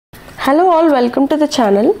Hello all, welcome to the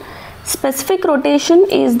channel. Specific rotation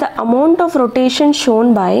is the amount of rotation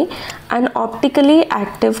shown by an optically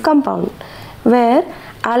active compound where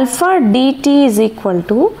alpha dt is equal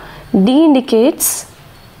to D indicates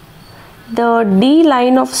the D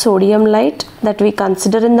line of sodium light that we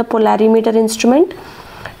consider in the polarimeter instrument.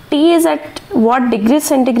 T is at what degree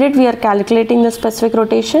centigrade we are calculating the specific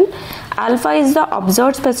rotation. Alpha is the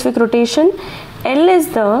observed specific rotation. L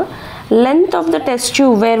is the length of the test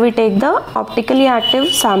tube where we take the optically active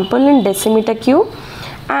sample in decimeter cube,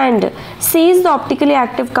 and C is the optically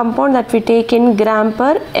active compound that we take in gram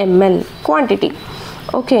per ml quantity.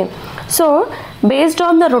 Okay, so based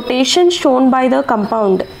on the rotation shown by the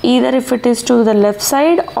compound, either if it is to the left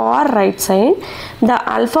side or right side, the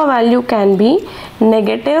alpha value can be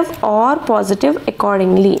negative or positive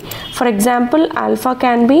accordingly. For example, alpha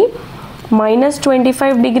can be minus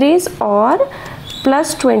 25 degrees or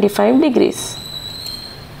plus 25 degrees.